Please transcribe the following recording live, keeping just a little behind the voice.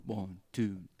1,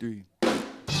 2, 3.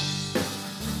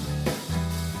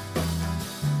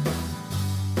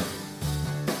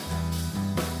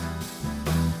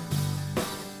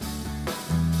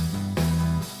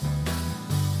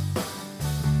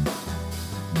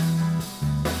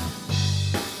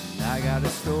 I got a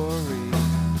story.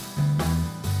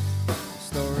 The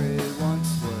story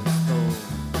once was told.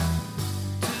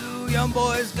 2 young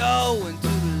boys going to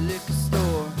the liquor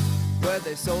store where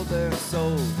they sold their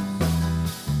souls.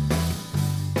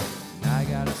 And I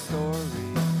got a story.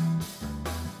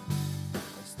 A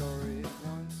story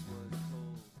once was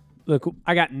told. Look,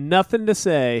 I got nothing to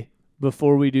say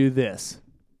before we do this.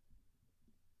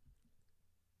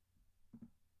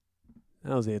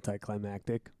 That was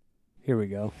anticlimactic. Here we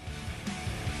go.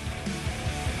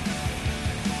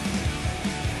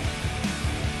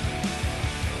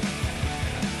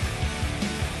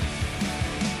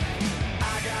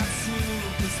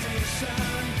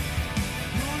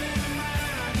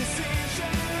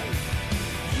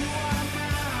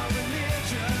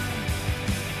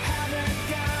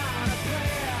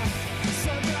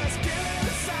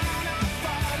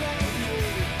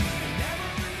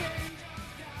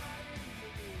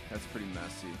 That's pretty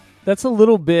messy. That's a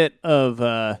little bit of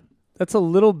a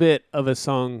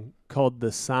song called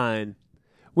The Sign.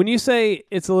 When you say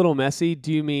it's a little messy,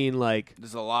 do you mean like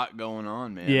There's a lot going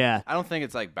on, man. Yeah. I don't think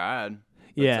it's like bad.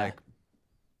 Yeah. It's like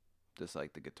just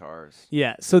like the guitars.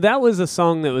 Yeah, so that was a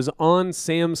song that was on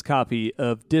Sam's copy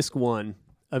of Disc 1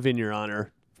 of In Your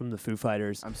Honor from the Foo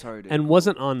Fighters. I'm sorry, dude. And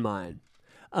wasn't on mine.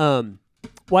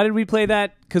 Why did we play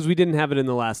that? Because we didn't have it in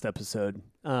the last episode.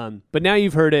 But now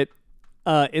you've heard it.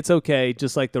 It's okay,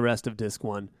 just like the rest of Disc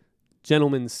 1.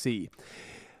 Gentlemen C.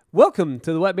 Welcome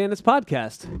to the Wet Bandits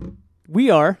podcast.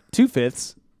 We are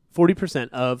 2/5,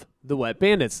 40% of the Wet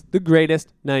Bandits, the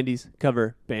greatest 90s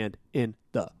cover band in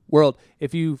the world.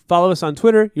 If you follow us on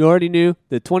Twitter, you already knew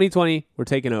that 2020, we're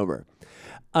taking over.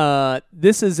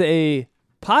 This is a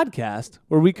podcast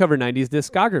where we cover 90s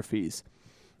discographies.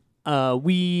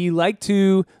 We like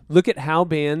to look at how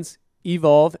bands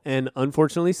evolve and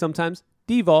unfortunately sometimes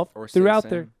devolve Or stay the throughout same.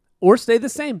 their or stay the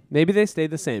same. Maybe they stay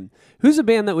the same. Who's a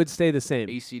band that would stay the same?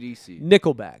 AC/DC.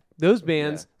 Nickelback. Those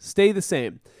bands stay the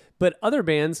same. But other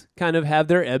bands kind of have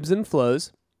their ebbs and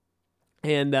flows.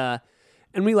 And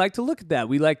we like to look at that.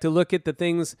 We like to look at the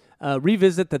things,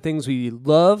 revisit the things we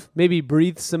love, maybe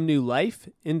breathe some new life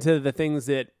into the things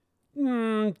that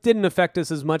didn't affect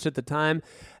us as much at the time.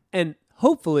 And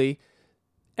hopefully,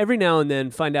 every now and then,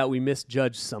 find out we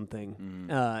misjudged something.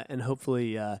 And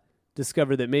hopefully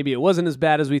discover that maybe it wasn't as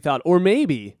bad as we thought. Or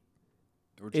maybe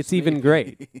it's even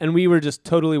great. And we were just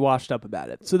totally washed up about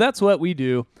it. So that's what we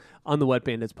do on the Wet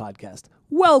Bandits podcast.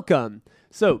 Welcome.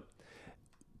 So,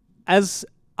 as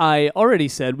I already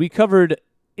said, we covered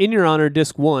In Your Honor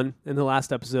Disc 1 in the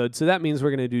last episode. So that means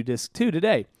we're going to do Disc 2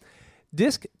 today.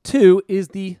 Disc 2 is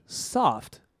the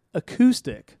soft,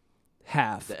 acoustic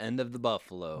half. The end of the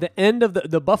buffalo. The end of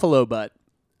the buffalo butt,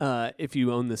 if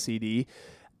you own the CD.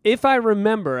 If I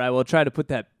remember, I will try to put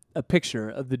a picture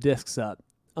of the discs up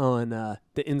on the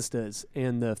Instas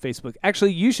and the Facebook.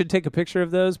 Actually, you should take a picture of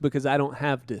those because I don't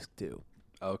have disc 2.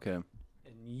 Okay. And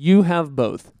you have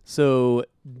both. So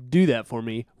do that for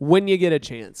me when you get a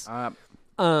chance.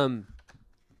 Because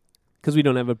we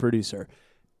don't have a producer.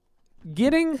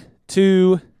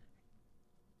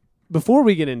 Before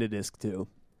we get into disc 2,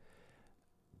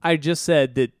 I just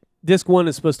said that disc 1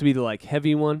 is supposed to be the like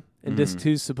heavy one, and disc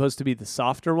 2 is supposed to be the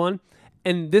softer one.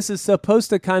 And this is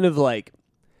supposed to kind of like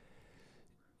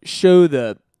show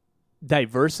the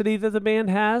diversity that the band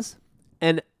has,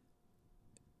 and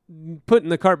putting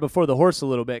the cart before the horse a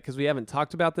little bit because we haven't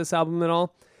talked about this album at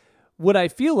all. What I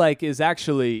feel like is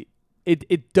actually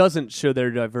it doesn't show their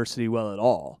diversity well at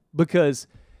all because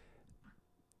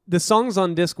the songs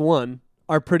on disc 1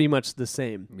 are pretty much the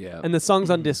same. Yeah. And the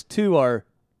songs on disc 2 are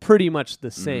pretty much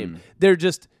the same. They're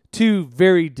just two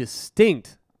very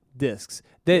distinct discs.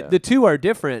 The two are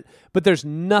different, but there's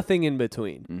nothing in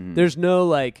between. There's no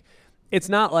like it's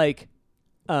not like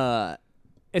the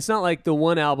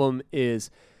one album is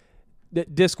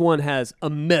that disc 1 has a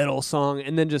metal song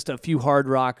and then just a few hard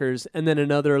rockers and then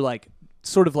another like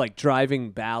sort of like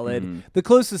driving ballad. The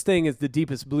closest thing is The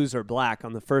Deepest Blues Are Black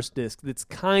on the first disc. That's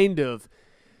kind of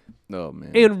Oh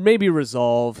man. and maybe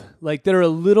Resolve. Like they're a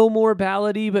little more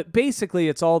ballady, but basically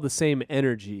it's all the same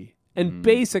energy. And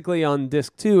basically on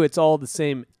disc 2, it's all the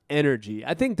same energy.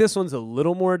 I think this one's a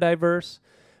little more diverse,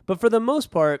 but for the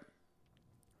most part,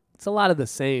 it's a lot of the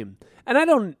same. And I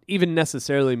don't even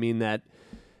necessarily mean that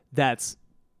that's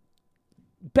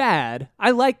bad.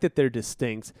 I like that they're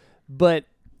distinct, but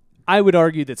I would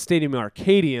argue that Stadium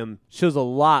Arcadium shows a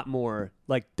lot more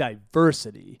like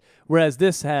diversity, whereas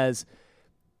this has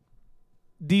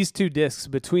these two discs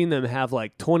between them have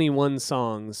like 21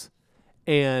 songs,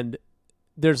 and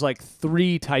there's like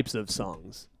 3 types of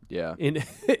songs. Yeah.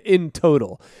 In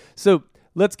total. So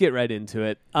let's get right into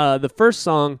it. The first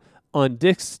song on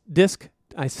disc.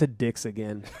 I said dicks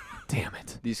again. Damn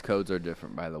it. These codes are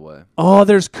different, by the way. Oh,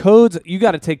 there's codes. You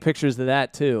got to take pictures of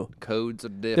that too. Codes are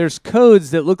different. There's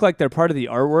codes that look like they're part of the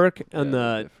artwork on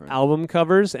the different. album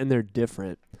covers, and they're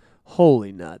different.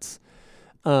 Holy nuts.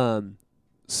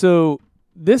 So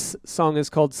this song is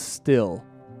called Still.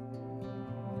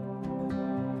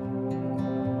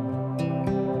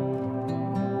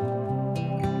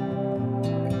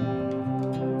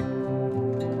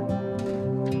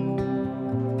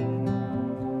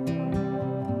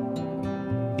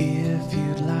 If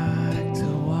you'd like to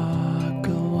walk a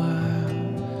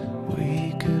while,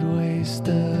 we could waste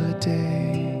the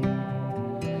day.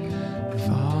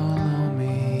 Follow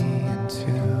me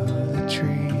into the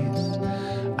trees,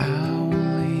 I will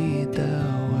lead the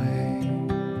way.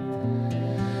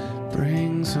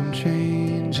 Bring some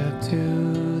change up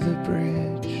to the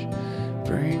bridge,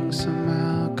 bring some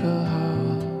alcohol.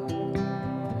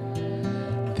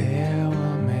 There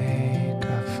we'll make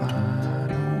our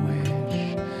final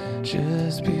wish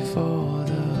just before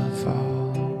the fall.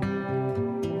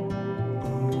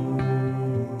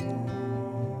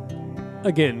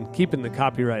 Again, keeping the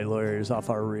copyright lawyers off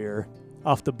our rear,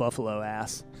 off the buffalo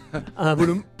ass. I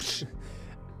wanted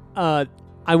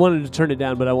to turn it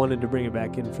down, but I wanted to bring it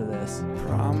back in for this.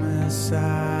 Promise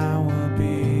I will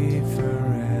be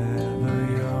forever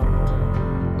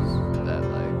yours. That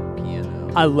like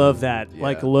piano. I love that, Yeah.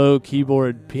 like low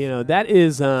keyboard piano. That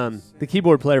is the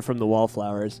keyboard player from the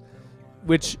Wallflowers,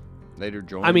 which Later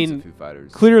joins I mean, the Foo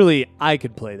Fighters. clearly I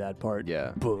could play that part.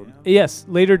 Yeah. Boom. Yes,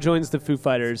 later joins the Foo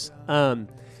Fighters.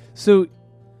 So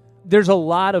there's a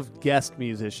lot of guest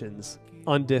musicians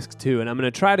on disc 2, and I'm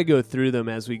going to try to go through them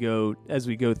as we go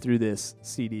through this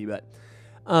CD. But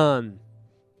I'm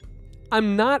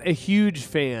not a huge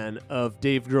fan of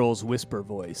Dave Grohl's whisper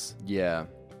voice. Yeah.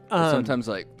 Um, Sometimes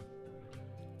like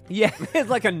Yeah,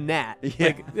 it's like a gnat. Yeah.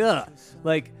 Like, ugh.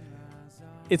 Like,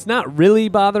 it's not really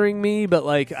bothering me, but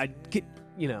like I get,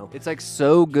 it's like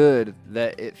so good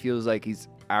that it feels like he's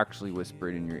actually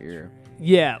whispering in your ear.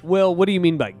 Yeah. Well, what do you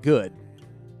mean by good?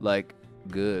 Like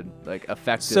good, like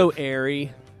effective. So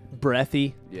airy,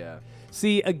 breathy. yeah.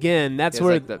 See, again, that's It's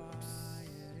where like the,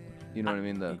 you know what I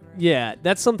mean? yeah,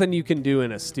 that's something you can do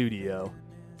in a studio.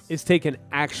 Is take an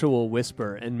actual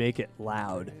whisper and make it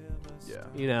loud.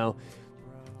 Yeah.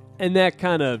 And that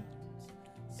kind of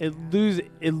it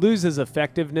loses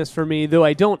effectiveness for me, though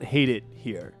I don't hate it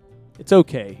here. It's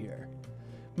okay here.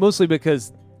 Mostly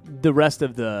because the rest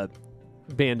of the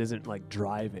band isn't like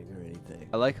driving or anything.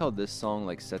 I like how this song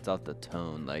like sets out the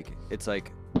tone. Like it's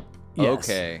like Yes.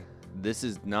 okay, this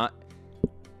is not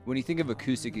when you think of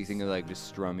acoustic, you think of like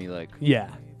just strummy, like Yeah.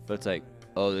 but it's like,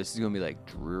 oh, this is gonna be like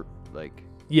like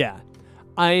Yeah.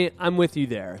 I'm with you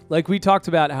there. Like we talked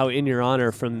about how In Your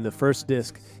Honor from the first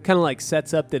disc kind of like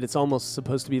sets up that it's almost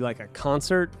supposed to be like a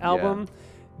concert album.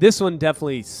 This one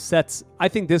definitely sets, I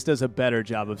think this does a better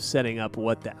job of setting up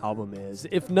what the album is.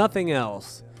 If nothing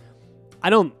else, I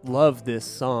don't love this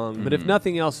song, but if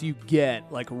nothing else, you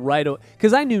get like right away,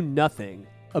 because I knew nothing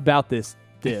about this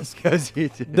disc. because you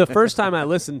did. The first time I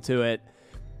listened to it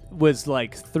was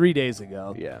like 3 days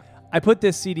ago. Yeah. I put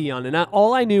this CD on, and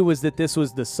all I knew was that this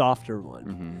was the softer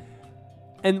one,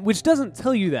 and which doesn't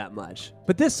tell you that much.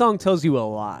 But this song tells you a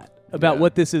lot about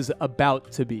what this is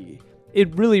about to be.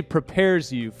 It really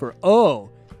prepares you for,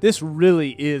 this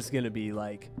really is going to be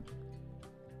like.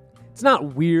 It's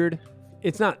not weird.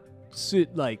 It's not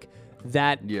like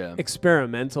that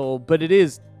experimental, but it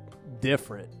is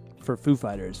different for Foo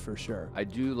Fighters for sure. I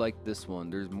do like this one.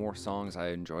 There's more songs I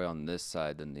enjoy on this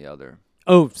side than the other.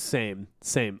 Oh, same.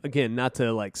 Again, not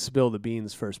to like spill the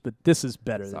beans first, but this is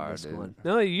better than Sorry, this dude. one.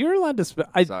 No, you're allowed to spill.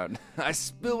 Sorry. I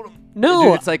spilled them. No.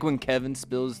 Dude, it's like when Kevin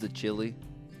spills the chili.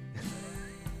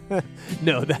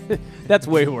 No, that's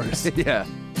way worse. Yeah.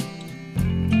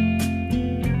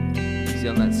 See,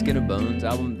 on that Skin of Bones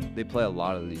album, they play a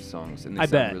lot of these songs, and they I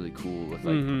sound bet. really cool with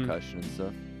like percussion and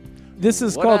stuff. This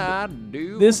is What called. I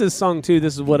do. This is song 2.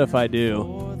 This is What If I Do.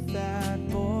 For that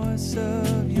voice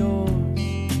of yours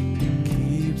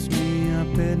keeps me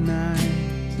up at night.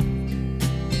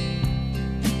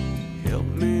 Help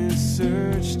me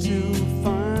search to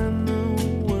find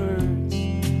the words,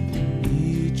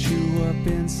 eat you up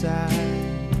inside.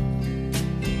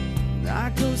 I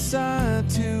go side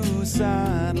to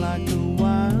side like the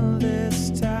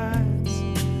wildest tides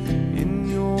in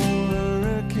your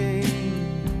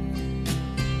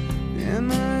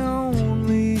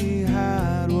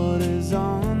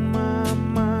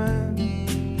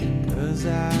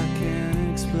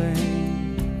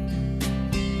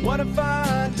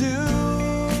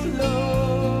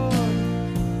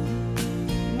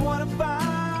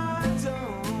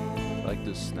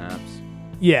snaps.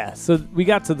 Yeah, so we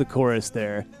got to the chorus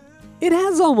there. It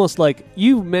has almost like,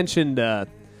 you mentioned that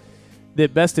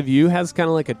Best of You has kind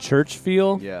of like a church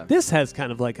feel. Yeah. This has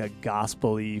kind of like a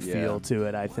gospel-y Yeah. feel to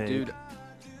it, I think. Dude,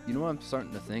 you know what I'm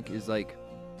starting to think is like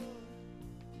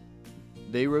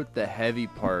they wrote the heavy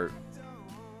part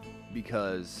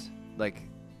because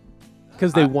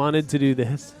they wanted to do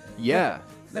this. Yeah.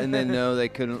 And then no, they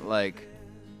couldn't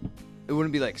it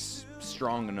wouldn't be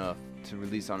strong enough to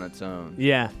release on its own.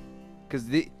 Yeah. Because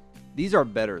these are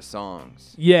better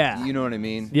songs. Yeah. You know what I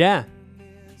mean? Yeah.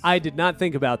 I did not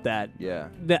think about that. Yeah.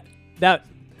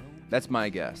 That's my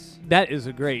guess. That is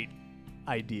a great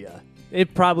idea.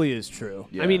 It probably is true.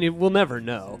 Yeah. I mean, we'll never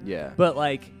know. Yeah. But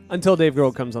until Dave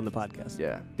Grohl comes on the podcast.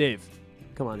 Yeah. Dave,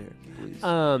 come on here. Please.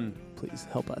 Please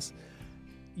help us.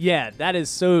 Yeah, that is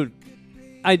so.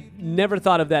 I never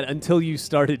thought of that until you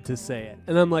started to say it,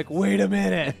 and I'm like, wait a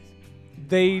minute.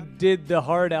 They did the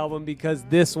Hard album because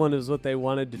this one is what they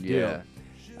wanted to do.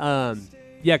 Yeah.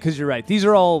 Yeah, because you're right. These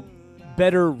are all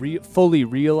better, fully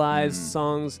realized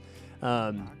songs,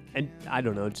 and I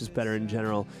don't know, just better in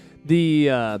general.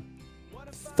 The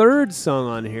third song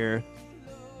on here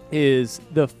is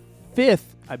the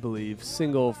fifth, I believe,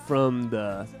 single from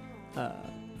the.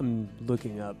 I'm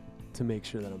looking up to make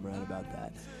sure that I'm right about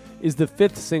that. Is the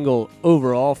fifth single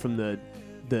overall from the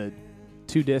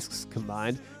two discs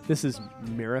combined. This is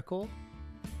Miracle.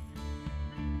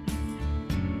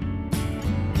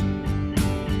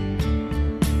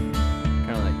 Kind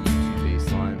of like YouTube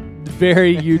bassline.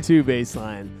 Very YouTube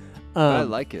bassline. I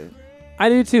like it. I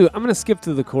do too. I'm going to skip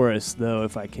to the chorus, though,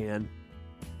 if I can.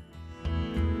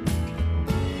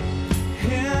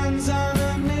 Hands on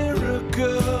a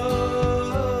miracle.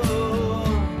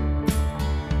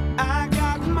 I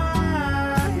got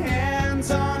my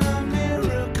hands on a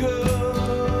miracle.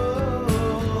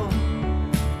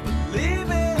 Believe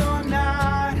it or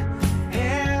not,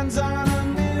 hands on a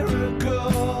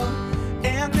miracle.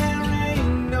 And there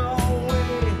ain't no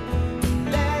way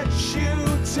let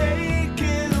you take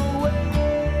it away.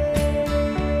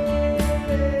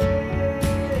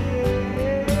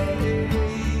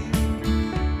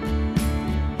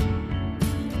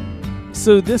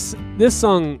 So this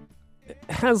song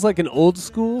has an old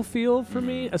school feel for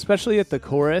me, especially at the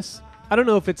chorus. I don't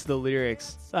know if it's the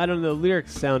lyrics. I don't know. The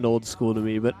lyrics sound old school to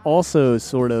me, but also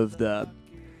sort of the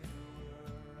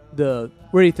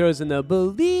where he throws in the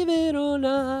believe it or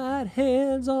not,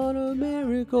 hands on a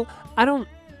miracle. I don't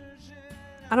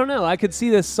know. I could see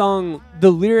this song,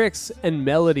 the lyrics and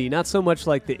melody, not so much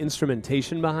like the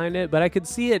instrumentation behind it, but I could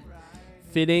see it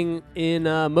fitting in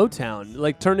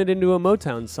Motown, turn it into a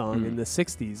Motown song in the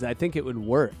 60s. I think it would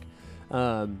work.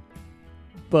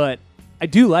 But I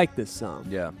do like this song.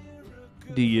 Yeah.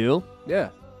 Do you?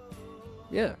 Yeah.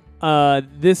 Yeah.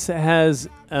 This has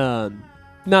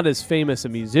not as famous a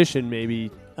musician maybe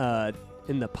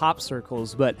in the pop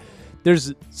circles, but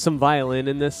there's some violin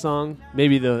in this song.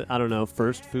 Maybe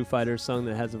first Foo Fighters song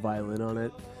that has a violin on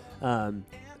it.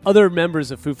 Other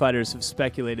members of Foo Fighters have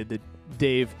speculated that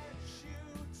Dave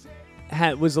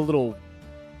was a little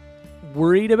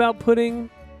worried about putting.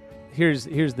 Here's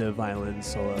the violin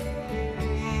solo.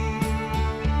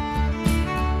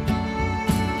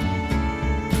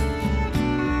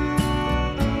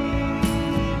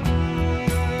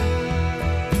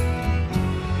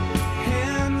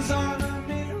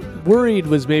 Worried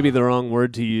was maybe the wrong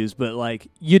word to use, but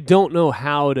you don't know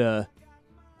how to.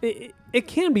 It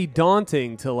can be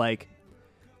daunting to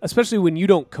especially when you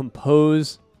don't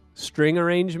compose string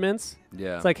arrangements.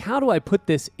 Yeah. It's how do I put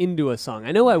this into a song?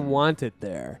 I know I want it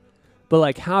there,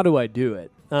 but how do I do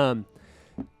it?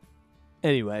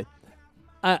 Anyway,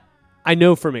 I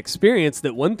know from experience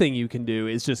that one thing you can do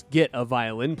is just get a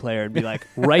violin player and be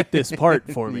write this part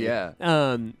for me.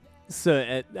 Yeah.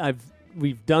 So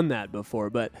we've done that before,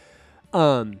 but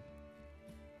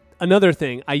another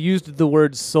thing, I used the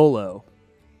word solo.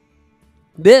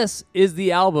 This is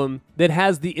the album that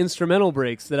has the instrumental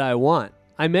breaks that I want.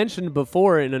 I mentioned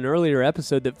before in an earlier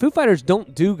episode that Foo Fighters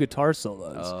don't do guitar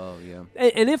solos. Oh, yeah.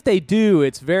 And if they do,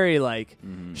 it's very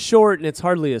short and it's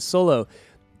hardly a solo.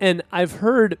 And I've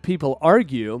heard people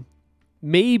argue,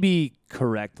 maybe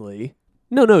correctly,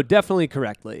 definitely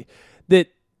correctly, that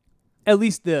at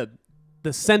least the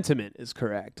sentiment is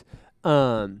correct.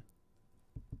 The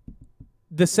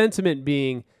sentiment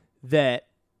being that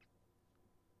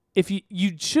if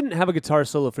you shouldn't have a guitar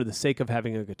solo for the sake of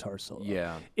having a guitar solo.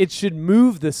 Yeah. It should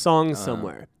move the song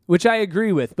somewhere, which I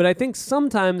agree with. But I think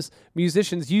sometimes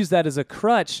musicians use that as a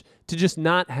crutch to just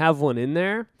not have one in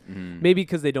there, maybe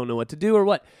because they don't know what to do or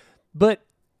what. But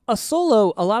a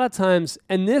solo, a lot of times,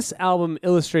 and this album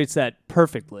illustrates that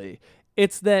perfectly,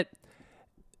 it's that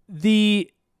the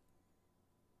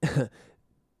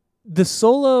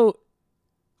solo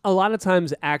a lot of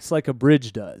times acts like a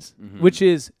bridge does, which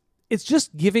is it's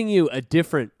just giving you a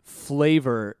different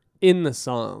flavor in the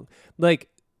song. Like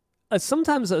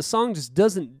sometimes a song just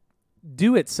doesn't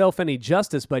do itself any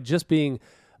justice by just being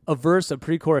a verse, a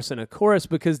pre-chorus, and a chorus,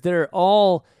 because they're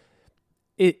all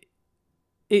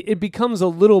it becomes a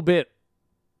little bit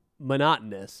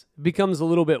monotonous. It becomes a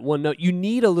little bit one note. You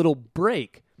need a little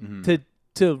break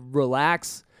to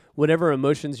relax whatever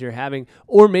emotions you're having,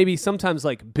 or maybe sometimes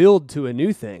like build to a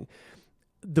new thing.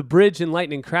 The bridge in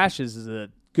Lightning Crashes is a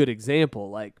good example,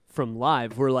 like from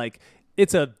live, where like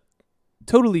it's a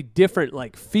totally different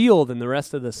like feel than the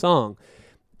rest of the song.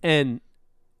 And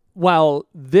while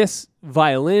this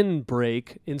violin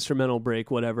break, instrumental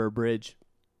break, whatever, bridge,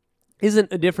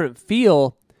 isn't a different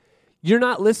feel, you're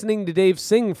not listening to Dave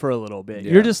sing for a little bit.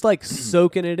 Yeah. You're just like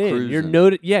soaking it in.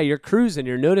 Cruising. You're cruising.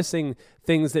 You're noticing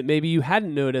things that maybe you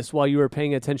hadn't noticed while you were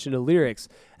paying attention to lyrics.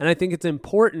 And I think it's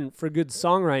important for good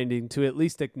songwriting to at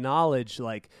least acknowledge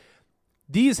like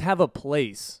these have a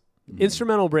place.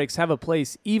 Instrumental breaks have a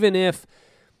place, even if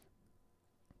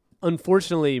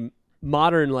unfortunately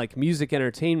modern like music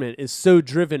entertainment is so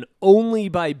driven only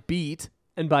by beat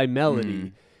and by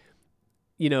melody.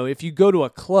 You know, if you go to a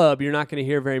club, you're not going to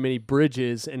hear very many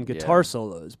bridges and guitar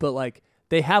solos, but like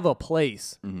they have a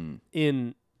place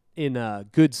in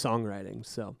good songwriting.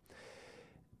 So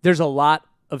there's a lot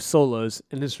of solos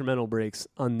and instrumental breaks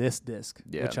on this disc,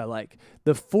 which I like.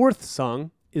 The fourth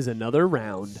song is Another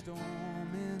Round.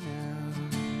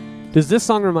 Does this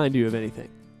song remind you of anything?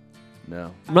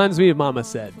 No. Reminds me of Mama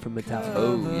Said from Metallica.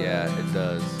 Oh, yeah, it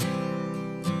does.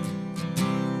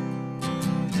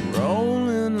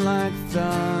 Rolling like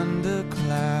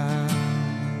thunderclouds,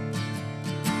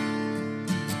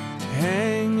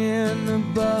 hanging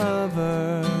above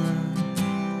her.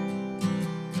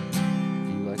 Do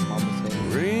you like Mama Said?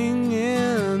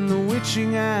 Ringing the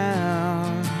witching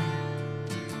hour,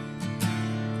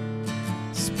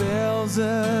 spells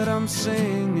that I'm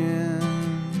singing.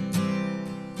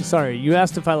 Sorry, you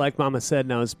asked if I like Mama Said,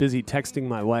 and I was busy texting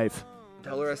my wife.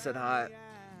 Tell her I said hi.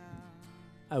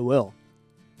 I will.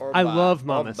 Or I bye. love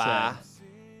Mama Or bye. Said.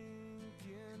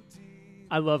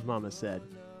 I love Mama Said,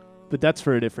 but that's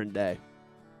for a different day.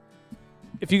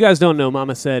 If you guys don't know,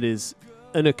 Mama Said is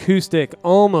an acoustic,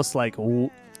 almost like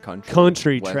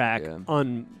country West, track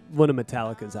on one of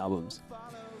Metallica's albums.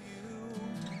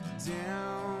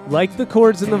 Like the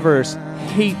chords in the verse,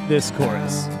 hate this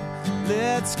chorus.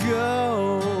 Let's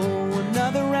go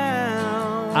another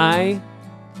round.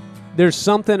 There's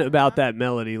something about that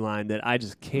melody line that I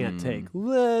just can't take.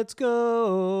 Let's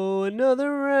go another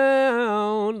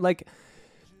round. Like,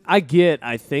 I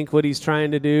think what he's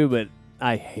trying to do, but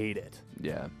I hate it.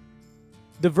 Yeah.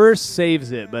 The verse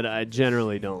saves it, but I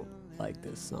generally don't like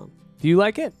this song. Do you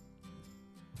like it?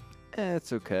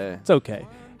 It's okay. It's okay.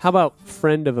 How about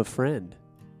Friend of a Friend?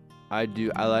 I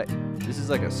do. This is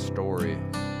like a story.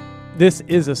 This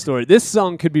is a story. This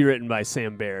song could be written by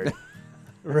Sam Baird,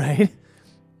 right?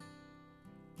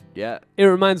 Yeah. It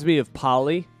reminds me of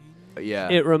Polly. Yeah.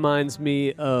 It reminds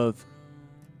me of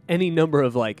any number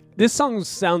of like. This song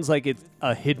sounds like it's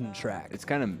a hidden track. It's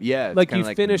kind of it's like kinda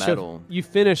you finish metal. you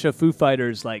finish a Foo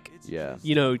Fighters like. Yeah.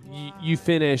 You know, you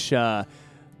finish Color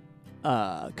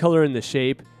in the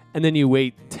Shape, and then you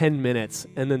wait 10 minutes,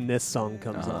 and then this song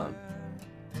comes on.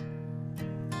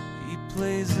 He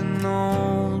plays an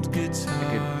old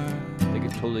guitar. They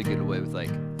could totally get away with like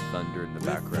thunder in the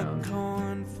background.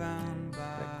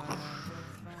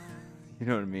 You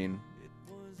know what I mean?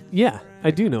 Yeah, I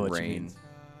do know what you Rain.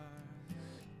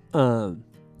 mean.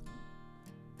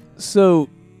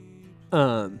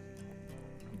 Do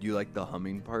you like the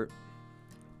humming part?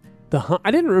 I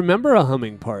didn't remember a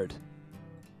humming part,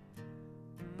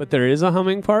 but there is a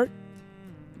humming part.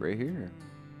 Right here.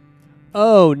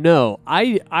 Oh no,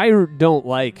 I don't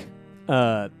like.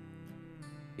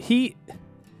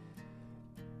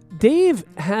 Dave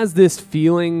has this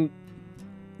feeling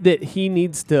that he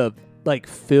needs to like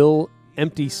fill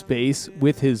empty space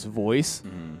with his voice,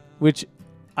 which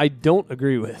I don't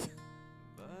agree with.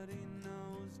 But he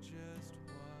knows just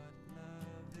what love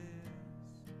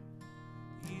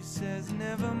is. He says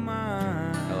never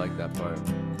mind. I like that part.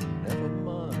 Never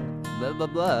mind. Blah blah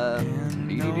blah. And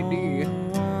Dee-dee-dee-dee. no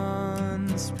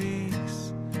one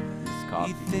speaks. This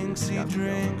coffee He thinks he got me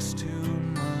going. drinks too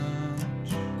much.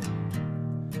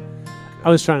 I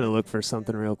was trying to look for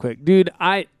something real quick, dude.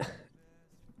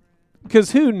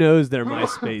 Because who knows their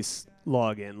MySpace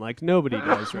login? Like nobody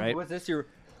does, right? Was this your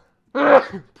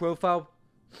profile?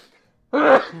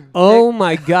 Oh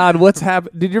my God, what's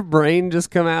happened? Did your brain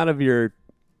just come out of your?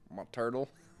 My turtle.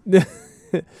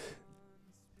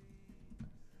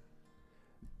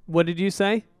 What did you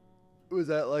say? Was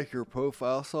that like your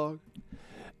profile song?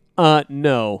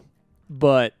 No,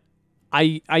 but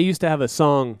I used to have a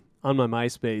song on my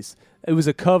MySpace. It was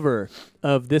a cover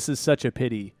of "This Is Such a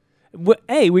Pity."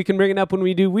 Hey, we can bring it up when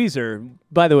we do Weezer.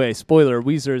 By the way, spoiler: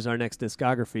 Weezer is our next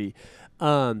discography.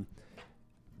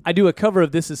 I do a cover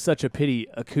of "This Is Such a Pity"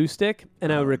 acoustic,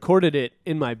 and I recorded it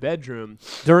in my bedroom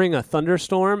during a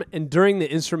thunderstorm. And during the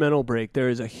instrumental break, there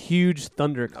is a huge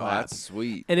thunderclap. Oh, that's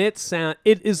sweet. And it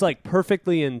is like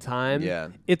perfectly in time. Yeah.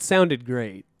 It sounded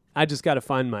great. I just got to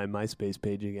find my MySpace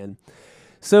page again.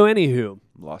 So, anywho.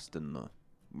 Lost in the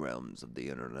realms of the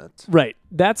internet. Right.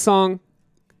 That song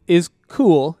is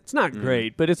cool. It's not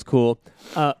great, but it's cool.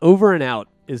 Over and Out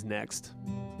is next.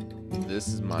 This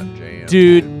is my jam.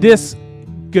 Dude, this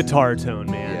guitar tone,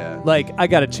 man. Yeah. Like, I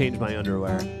got to change my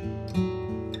underwear.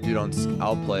 Dude,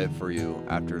 I'll play it for you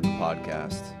after the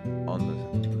podcast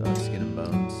on the Skin and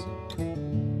Bones.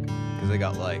 Because they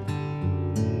got like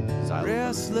silent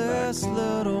Restless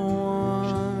little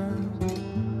one,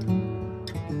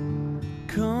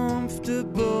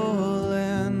 comfortable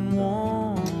and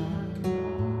warm.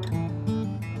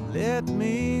 Let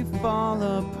me fall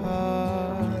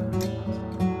apart,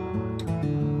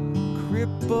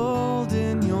 crippled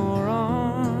in your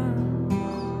arms.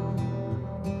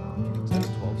 Is that a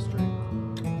 12 string?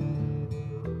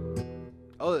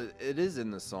 Oh, it is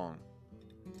in the song.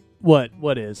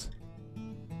 What is?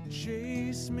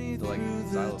 Chase me The, like, through the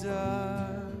xylophone.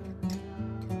 dark.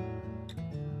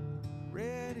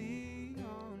 Ready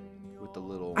on your With the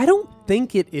little. I don't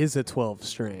think it is a 12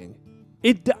 string.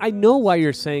 I know why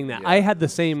you're saying that. Yeah. I had the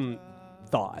same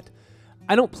thought.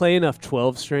 I don't play enough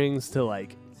 12 strings to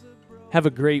like have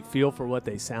a great feel for what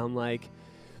they sound like.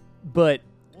 But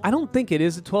I don't think it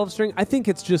is a 12 string. I think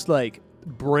it's just like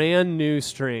brand new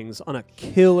strings on a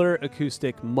killer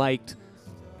acoustic mic'd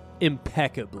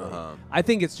impeccably. Uh-huh. I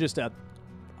think it's just a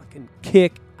fucking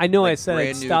kick. I know Like I said I'd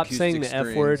brand new stop saying the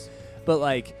acoustic F word, strings. but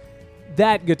like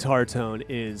that guitar tone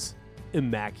is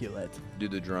immaculate. Do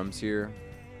the drums here?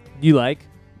 You like?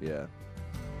 Yeah.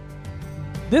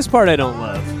 This part I don't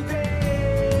love.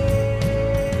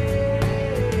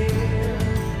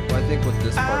 Well, I think what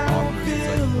this part offers is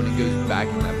like when he goes back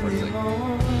in that part, it's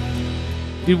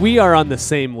like, Dude, we are on the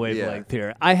same wavelength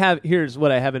here. Here's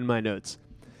what I have in my notes.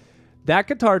 That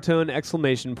guitar tone,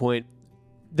 exclamation point,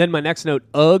 then my next note,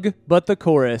 ugh, but the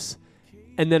chorus,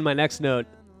 and then my next note,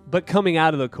 but coming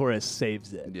out of the chorus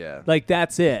saves it. yeah. Like,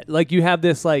 that's it. Like, you have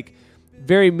this, like,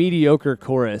 very mediocre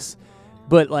chorus,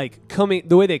 but, like,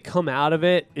 the way they come out of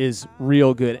it is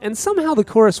real good. And somehow the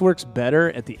chorus works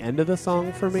better at the end of the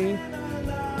song for me.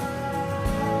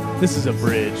 This is a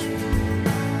bridge.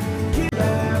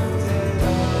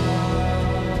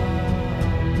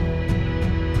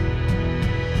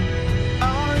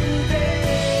 Are you there?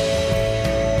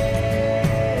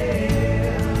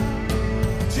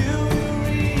 Do you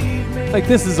read me? Like,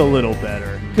 this is a little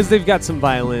better because they've got some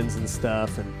violins and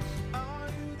stuff, and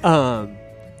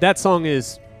that song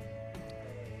is,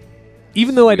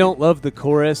 even though I don't love the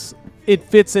chorus, it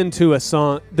fits into a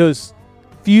song, those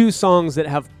few songs that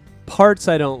have parts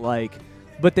I don't like,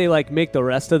 but they like make the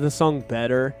rest of the song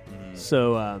better.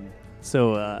 So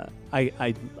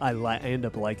I end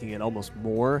up liking it almost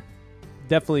more.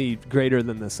 Definitely greater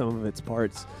than the sum of its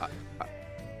parts.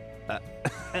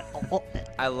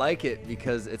 I like it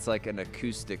because it's like an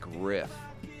acoustic riff.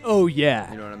 Oh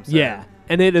yeah, You know what I'm saying? yeah,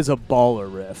 and it is a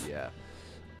baller riff. Yeah.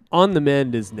 On the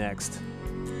Mend is next.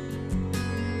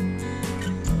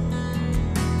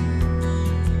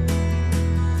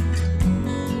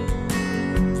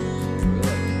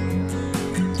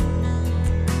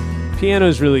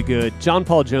 Piano's really good. John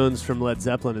Paul Jones from Led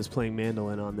Zeppelin is playing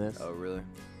mandolin on this. Oh, really?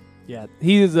 Yeah,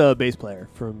 he is a bass player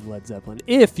from Led Zeppelin.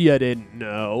 If you didn't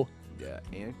know. Yeah,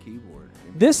 and keyboard.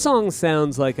 This song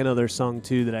sounds like another song,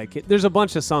 too, that I can't... There's a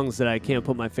bunch of songs that I can't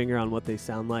put my finger on what they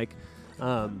sound like.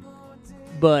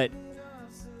 But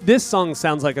this song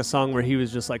sounds like a song where he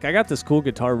was just like, I got this cool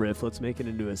guitar riff, let's make it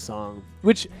into a song.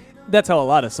 Which, that's how a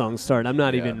lot of songs start. I'm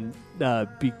not even...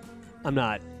 I'm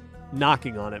not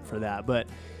knocking on it for that, but...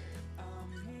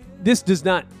 This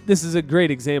is a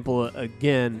great example,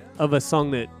 again, of a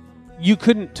song that you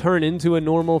couldn't turn into a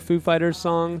normal Foo Fighters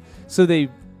song. So they,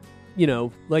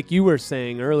 like you were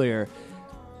saying earlier,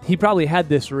 he probably had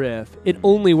this riff. It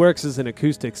only works as an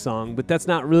acoustic song, but that's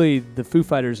not really the Foo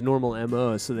Fighters' normal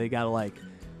MO. So they got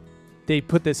they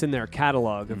put this in their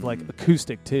catalog of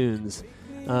acoustic tunes.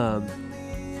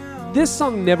 This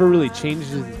song never really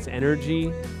changes its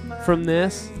energy from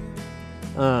this.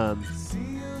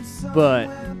 But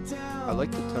I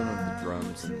like the tone of the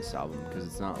drums in this album because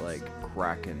it's not like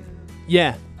cracking.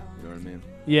 Yeah. You know what I mean?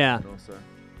 Yeah. You know what I'm saying?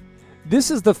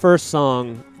 This is the first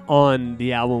song on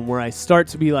the album where I start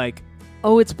to be like,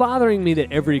 oh, it's bothering me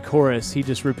that every chorus he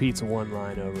just repeats one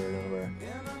line over and over.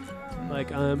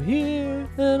 Like, I'm here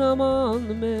and I'm on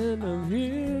the mend, I'm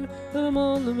here and I'm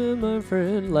on the mend, my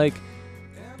friend. Like,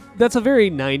 that's a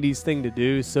very 90s thing to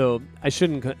do, so I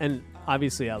shouldn't, and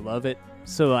obviously I love it,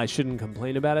 so I shouldn't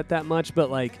complain about it that much,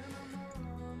 but like,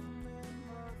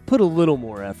 put a little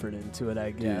more effort into it,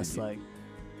 I guess. Dude, like,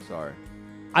 sorry.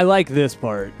 I like this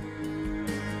part.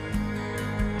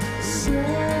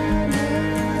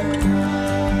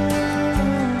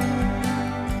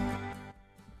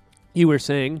 You were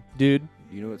saying, dude,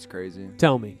 You know what's crazy?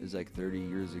 tell me. It's like 30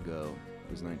 years ago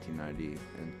was 1990,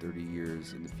 and 30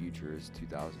 years in the future is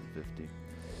 2050.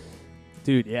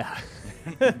 Dude, yeah.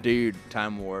 Dude,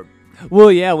 time warp.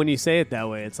 Well, yeah, when you say it that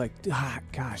way, it's like,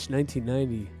 gosh,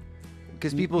 1990.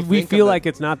 Because people We think feel of like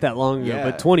it's not that long ago, Yeah.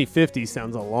 but 2050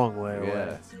 sounds a long way away.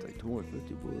 Yeah, it's like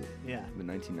 2050, boy. Yeah. The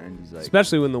 1990s, like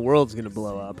Especially when the world's going to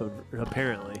blow up,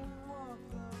 apparently.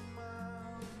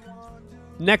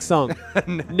 Next song.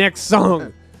 Next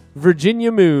song.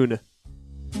 Virginia Moon.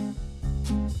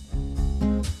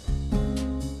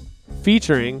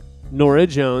 Featuring Norah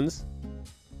Jones.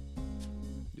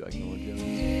 You like Noah Jones?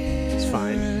 It's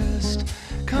fine.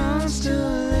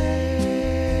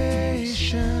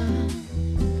 Constellation,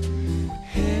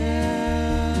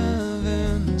 heaven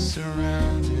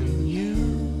surrounding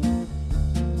you.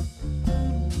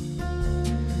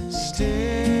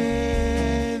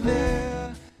 Stay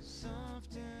there.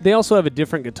 They also have a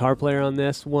different guitar player on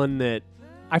this one that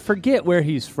I forget where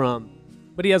he's from,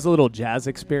 but he has a little jazz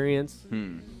experience.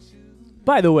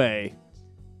 By the way,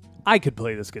 I could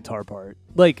play this guitar part.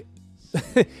 Like,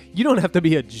 you don't have to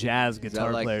be a jazz Is that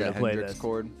guitar like player the to play Hendrix this.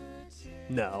 chord?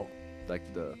 No.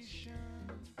 Like the...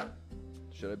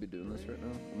 Should I be doing this right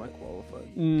now? Am I qualified?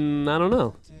 I don't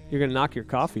know. You're going to knock your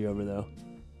coffee over, though.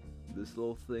 This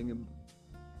little thing...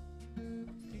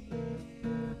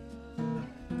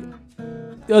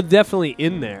 Oh, definitely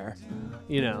in there,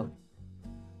 you know.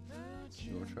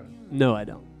 You want to try? No, I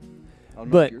don't. I'll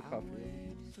knock But- your coffee.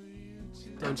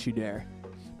 Don't you dare.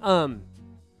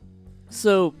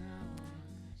 So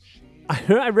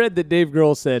I read that Dave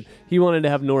Grohl said he wanted to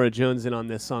have Norah Jones in on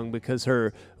this song because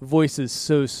her voice is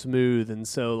so smooth and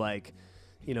so like,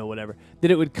 you know, whatever, that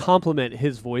it would complement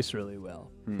his voice really well.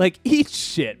 Like, eat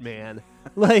shit, man.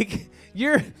 Like,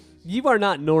 you are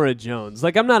not Norah Jones.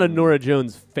 Like, I'm not a Norah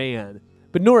Jones fan,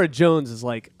 but Norah Jones is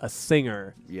like a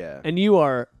singer. Yeah. And you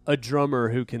are a drummer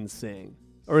who can sing,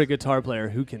 or a guitar player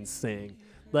who can sing.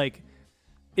 Like,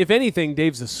 if anything,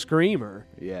 Dave's a screamer.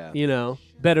 Yeah. You know,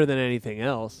 better than anything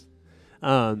else.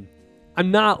 I'm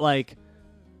not like,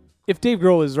 if Dave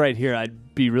Grohl was right here,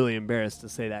 I'd be really embarrassed to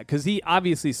say that because he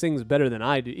obviously sings better than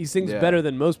I do. He sings Yeah. better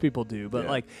than most people do, but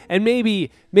Yeah. like, and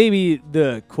maybe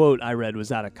the quote I read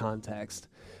was out of context.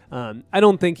 I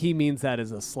don't think he means that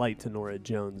as a slight to Norah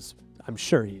Jones. I'm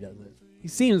sure he doesn't. He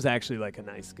seems actually like a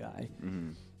nice guy.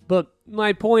 But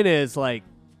my point is, like,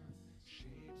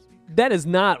 that is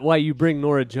not why you bring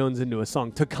Norah Jones into a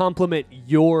song, to complement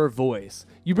your voice.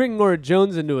 You bring Norah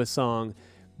Jones into a song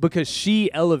because she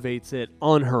elevates it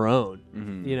on her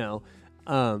own, you know.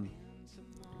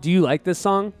 Do you like this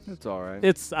song? It's all right.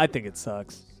 I think it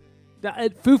sucks.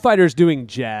 Foo Fighters doing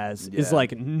jazz is Yeah.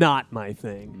 like not my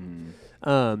thing.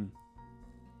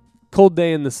 Cold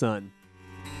Day in the Sun.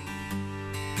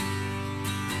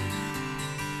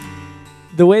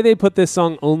 The way they put this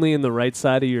song only in the right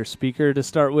side of your speaker to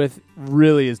start with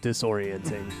really is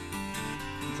disorienting.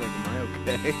 It's like, am I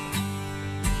okay?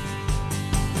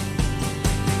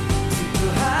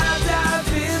 I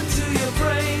dive into your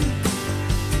brain,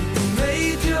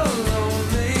 made your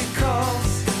lonely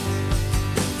calls,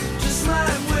 just like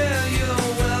where you're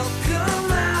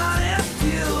welcome out if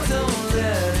you don't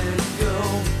let it go.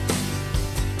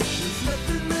 There's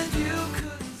nothing that you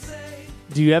couldn't say.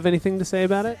 Do you have anything to say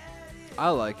about it? I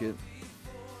like it.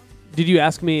 Did you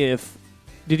ask me if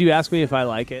I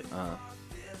like it?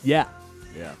 Yeah.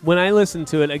 Yeah. When I listened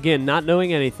to it, again, not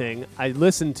knowing anything, I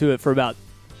listened to it for about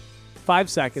 5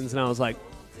 seconds and I was like,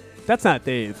 that's not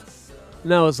Dave.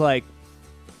 And I was like,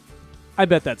 I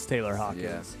bet that's Taylor Hawkins.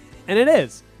 Yeah. And it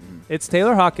is. It's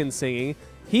Taylor Hawkins singing.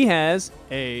 He has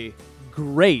a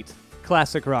great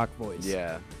classic rock voice.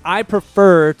 Yeah. I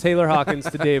prefer Taylor Hawkins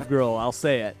to Dave Grohl. I'll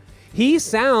say it. He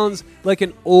sounds like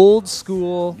an old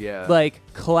school, Yeah. like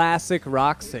classic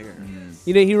rock singer.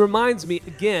 You know, he reminds me,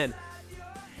 again,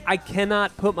 I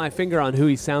cannot put my finger on who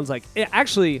he sounds like.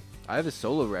 Actually, I have a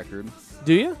solo record.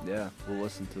 Do you? Yeah, we'll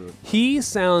listen to it. He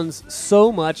sounds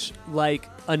so much like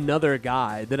another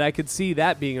guy that I could see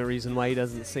that being a reason why he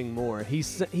doesn't sing more. He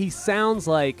sounds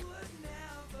like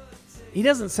he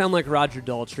doesn't sound like Roger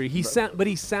Daltrey. But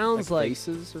he sounds like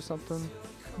Faces or something.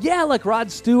 Yeah, like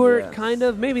Rod Stewart, Yeah. kind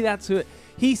of. Maybe that's who.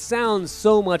 He sounds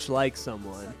so much like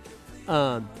someone.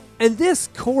 And this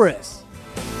chorus,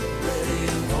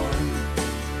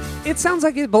 it sounds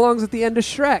like it belongs at the end of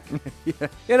Shrek. Yeah.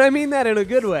 And I mean that in a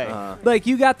good way. Uh-huh. Like,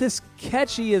 you got this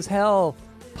catchy as hell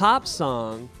pop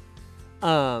song.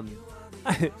 I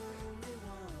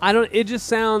don't, it just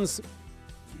sounds,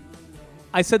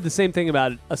 I said the same thing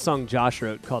about a song Josh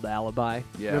wrote called Alibi.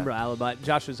 Yeah. Remember Alibi?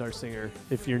 Josh is our singer,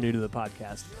 if you're new to the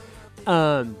podcast.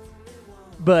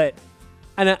 But,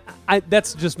 and I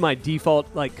that's just my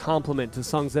default, like, compliment to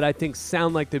songs that I think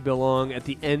sound like they belong at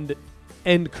the end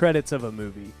credits of a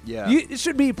movie. Yeah. It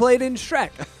should be played in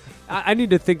Shrek. I need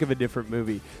to think of a different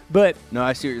movie. But No,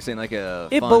 I see what you're saying. Like a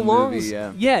it fun belongs,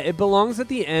 movie. Yeah. it belongs at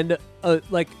the end,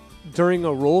 like during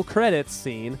a roll credits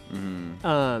scene.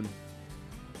 Mm-hmm.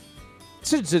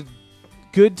 It's just a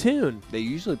good tune. They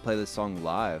usually play this song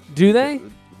live. Do they?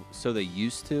 So they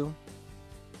used to.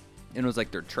 And it was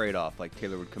like their trade-off. Like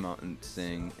Taylor would come out and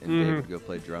sing, and Mm-hmm. Dave would go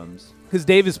play drums. Because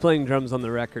Dave is playing drums on the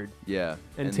record, Yeah.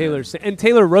 and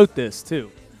Taylor wrote this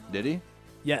too. Did he?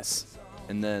 Yes.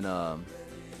 And then,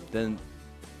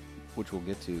 which we'll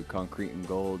get to, Concrete and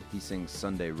Gold, he sings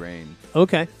Sunday Rain,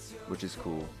 Okay. which is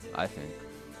cool, I think.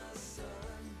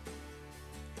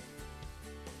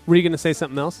 Were you going to say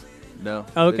something else? No.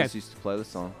 Oh, okay. They just used to play the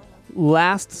song.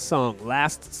 Last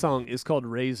song is called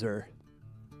Razor.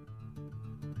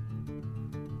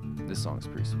 This song's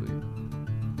pretty sweet.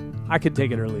 I could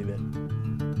take it or leave it.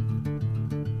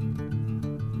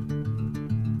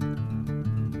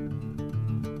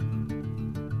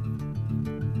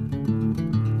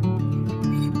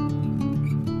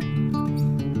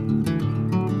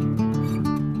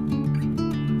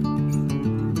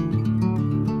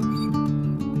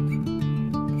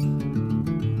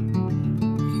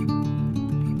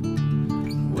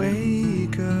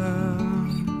 Wake up,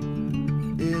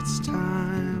 it's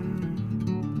time.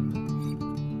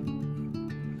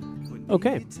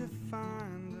 Okay.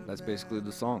 That's basically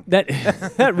the song. That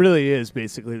that really is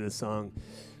basically the song.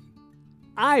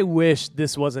 I wish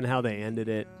this wasn't how they ended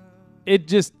it.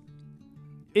 It's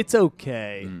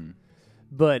okay.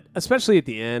 But especially at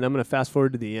the end, I'm going to fast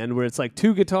forward to the end where it's like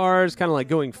two guitars kind of like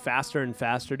going faster and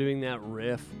faster doing that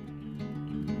riff.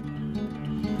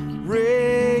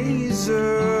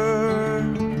 Razor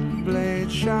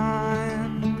blade shine.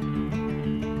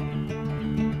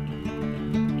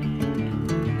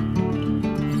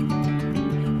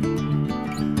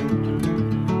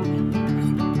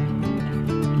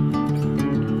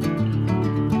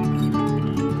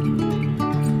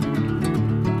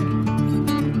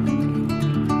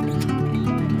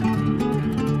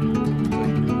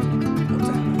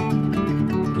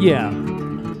 Yeah.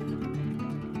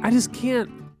 I just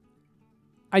can't.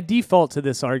 I default to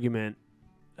this argument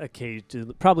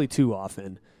occasionally, probably too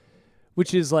often,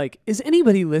 which is like, is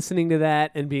anybody listening to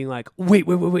that and being like, wait,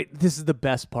 this is the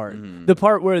best part. Mm-hmm. The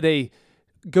part where they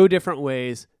go different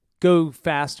ways, go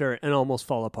faster, and almost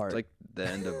fall apart. It's like the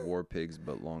end of War Pigs,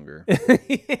 but longer. yeah.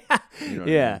 You know what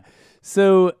I Yeah. mean?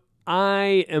 So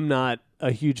I am not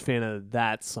a huge fan of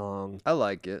that song. I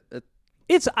like it.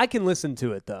 I can listen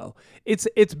to it though. It's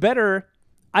better.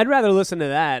 I'd rather listen to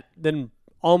that than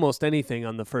almost anything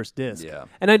on the first disc. Yeah.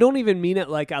 And I don't even mean it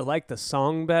like I like the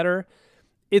song better.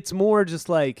 It's more just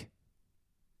like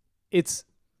it's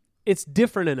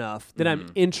different enough that I'm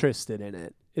interested in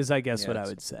it. Is I guess what I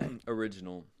would say.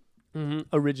 Original.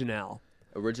 Original.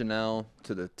 Original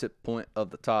to the tip point of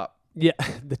the top. Yeah,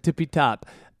 the tippy top.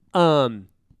 Cover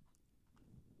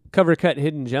cut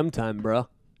hidden gem time, bro.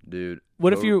 Dude.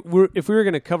 What if we were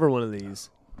gonna cover one of these?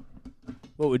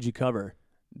 What would you cover?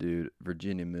 Dude,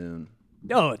 Virginia Moon.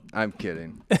 Oh, I'm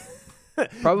kidding.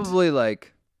 Probably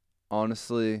like,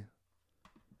 honestly,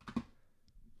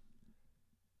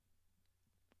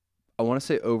 I want to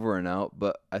say Over and Out,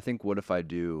 but I think What If I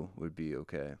Do would be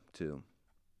okay too.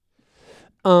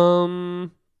 yeah,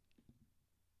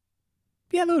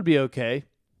 that would be okay.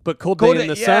 But Cold Day in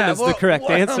the Sun is the correct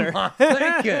answer. What am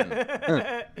I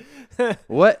thinking?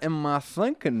 What am I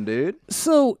thinking, dude?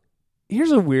 So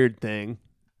here's a weird thing.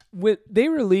 When they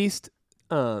released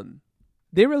Cold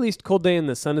Day in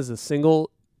the Sun as a single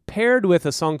paired with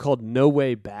a song called No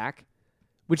Way Back,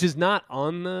 which is not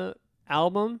on the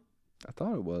album. I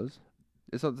thought it was.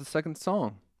 It's the second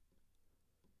song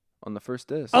on the first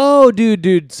disc. Oh,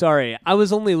 dude, sorry. I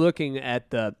was only looking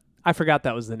at the I forgot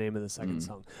that was the name of the second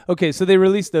song. Okay, so they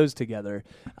released those together.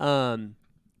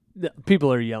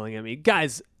 People are yelling at me.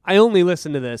 Guys, I only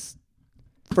listened to this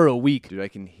for a week. Dude, I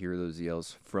can hear those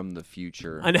yells from the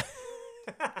future. I know.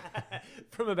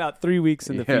 From about 3 weeks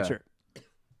in the future.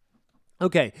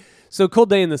 Okay, so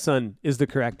Cold Day in the Sun is the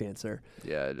correct answer.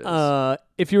 Yeah, it is.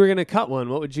 If you were going to cut one,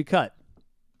 what would you cut?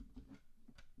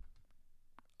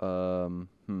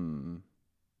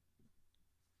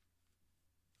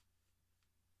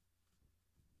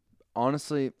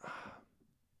 Honestly,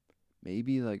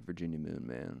 maybe like Virginia Moon,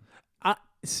 man.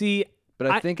 See, But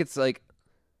I think it's like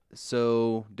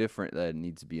so different that it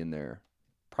needs to be in there.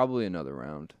 Probably another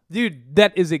round. dude,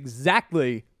 that is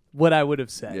exactly what I would have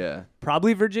said. Yeah.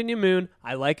 Probably Virginia Moon.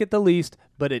 I like it the least,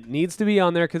 but it needs to be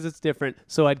on there because it's different,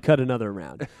 so I'd cut another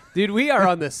round. Dude, we are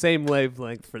on the same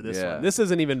wavelength for this one. This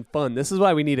isn't even fun. This is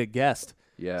why we need a guest.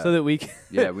 Yeah. So that we can...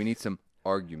 Yeah, we need some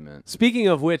argument. Speaking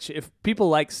of which, if people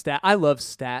like I love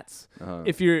stats.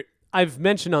 I've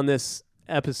mentioned on this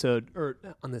podcast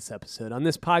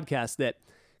that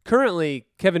currently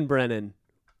Kevin Brennan,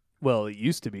 well, it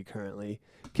used to be currently,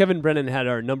 Kevin Brennan had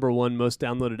our number 1 most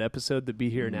downloaded episode, the Be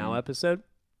Here Now episode.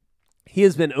 He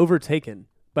has been overtaken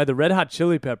by the Red Hot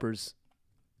Chili Peppers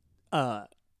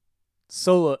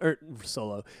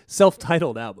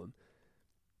self-titled album.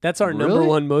 That's our number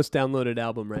 1 most downloaded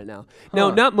album right now.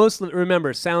 No, not most.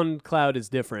 Remember, SoundCloud is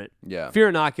different. Yeah.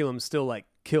 Fear Inoculum still like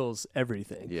kills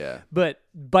everything. Yeah. But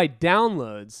by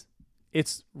downloads,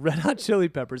 it's Red Hot Chili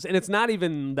Peppers, and it's not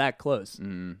even that close.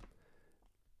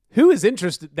 Who is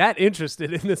interested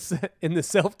in the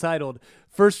self-titled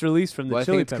first release from the Chili Peppers?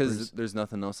 I think it's because Peppers? there's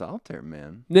nothing else out there,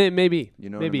 man. Maybe.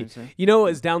 You know maybe. what I'm saying? You know what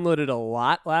was downloaded a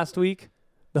lot last week?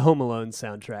 The Home Alone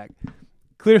soundtrack.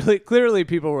 Clearly,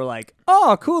 people were like,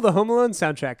 "Oh, cool, the Home Alone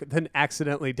soundtrack." Then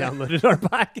accidentally downloaded our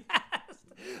podcast.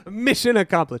 Mission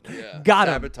accomplished. Yeah. Got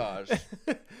him. Sabotage.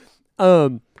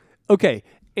 Okay,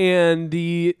 and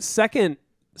the second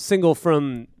single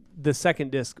from the second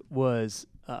disc was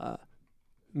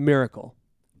Miracle.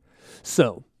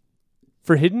 So,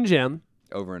 for Hidden Gem,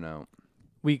 Over and out.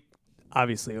 we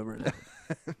obviously over and out.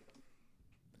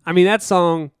 I mean, that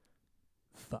song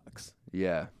fucks.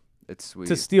 Yeah, it's sweet.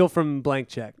 To steal from Blank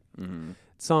Check.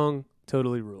 Song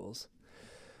totally rules.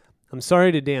 I'm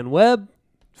sorry to Dan Webb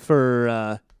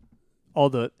for all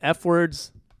the F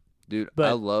words. Dude, but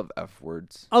I love F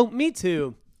words. Oh, me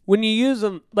too. When you use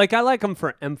them, like, I like them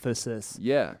for emphasis.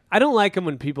 Yeah. I don't like them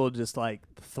when people just, like,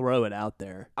 throw it out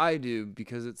there. I do,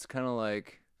 because it's kind of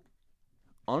like,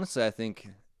 honestly, I think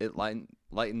it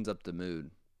lightens up the mood.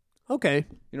 Okay.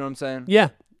 You know what I'm saying? Yeah.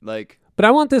 Like. But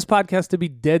I want this podcast to be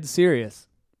dead serious.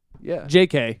 Yeah.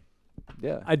 JK.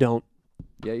 Yeah. I don't.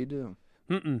 Yeah, you do.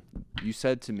 You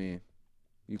said to me,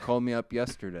 you called me up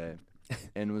yesterday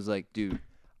and was like, dude,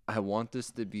 I want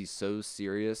this to be so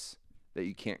serious that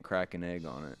you can't crack an egg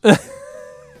on it.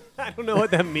 I don't know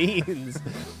what that means.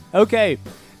 Okay.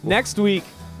 Next week,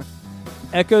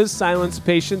 Echoes, Silence,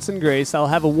 Patience, and Grace. I'll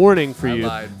have a warning for you.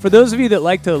 Lied. For those of you that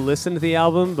like to listen to the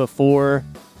album before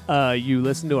you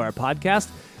listen to our podcast,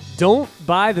 don't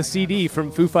buy the CD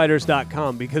from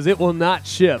FooFighters.com because it will not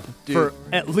ship for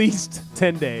at least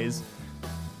 10 days.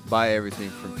 Buy everything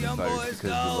from Foo Fighters because we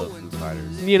love Foo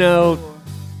Fighters. You know,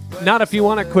 not if you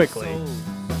want it quickly.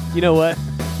 You know what?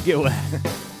 Get wet.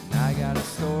 I got a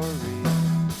story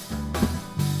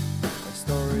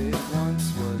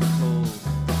once was told.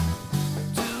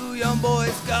 Two young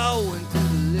boys going to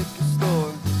the liquor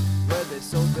store where they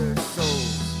sold their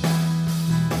souls.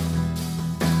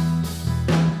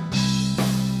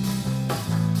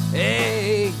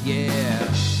 Hey, yeah.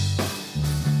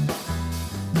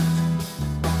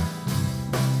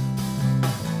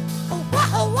 Oh,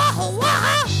 wah, wah,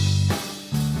 wah.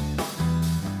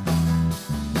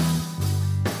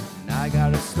 And I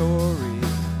got a story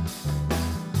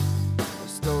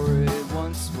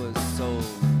once was sold.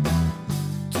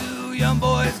 Two young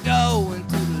boys going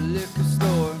to the liquor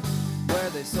store where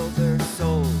they sold their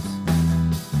souls.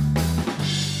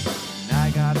 And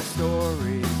I got a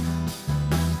story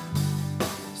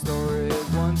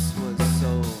once was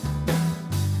sold.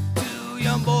 Two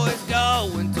young boys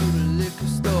going to the liquor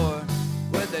store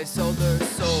where they sold their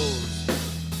souls.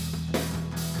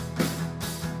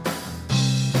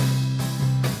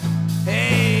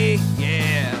 Hey,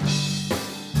 yeah.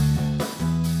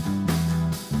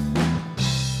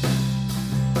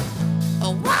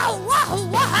 Oh, wow, wow,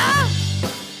 wow.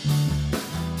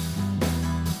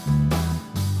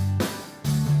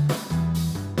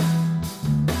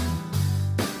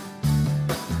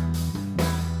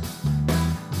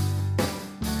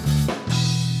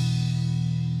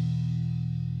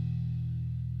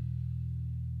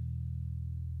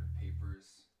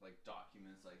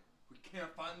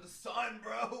 sun,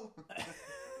 bro.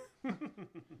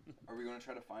 Are we gonna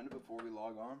try to find it before we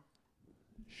log on?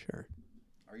 Sure.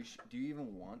 Are you? Do you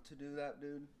even want to do that,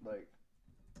 dude? Like,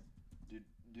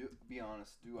 be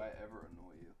honest. Do I ever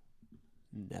annoy you?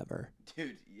 Never.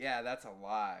 Dude, yeah, that's a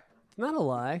lie. It's not a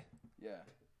lie. Yeah.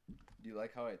 Do you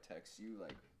like how I text you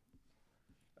like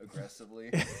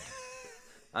aggressively?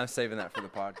 I'm saving that for the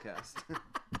podcast.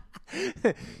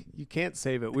 You can't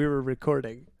save it. We were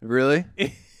recording. Really?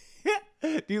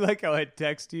 Do you like how I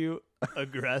text you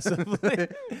aggressively?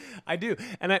 I do.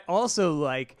 And I also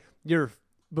like your,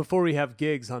 before we have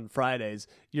gigs on Fridays,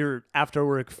 your after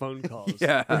work phone calls.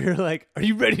 Yeah. Where you're like, are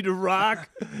you ready to rock?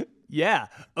 Yeah.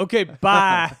 Okay,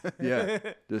 bye. Yeah.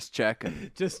 Just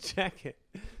checking. Just check it.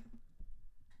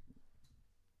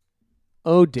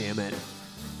 Oh, damn it.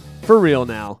 For real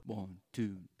now. 1,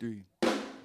 2, 3.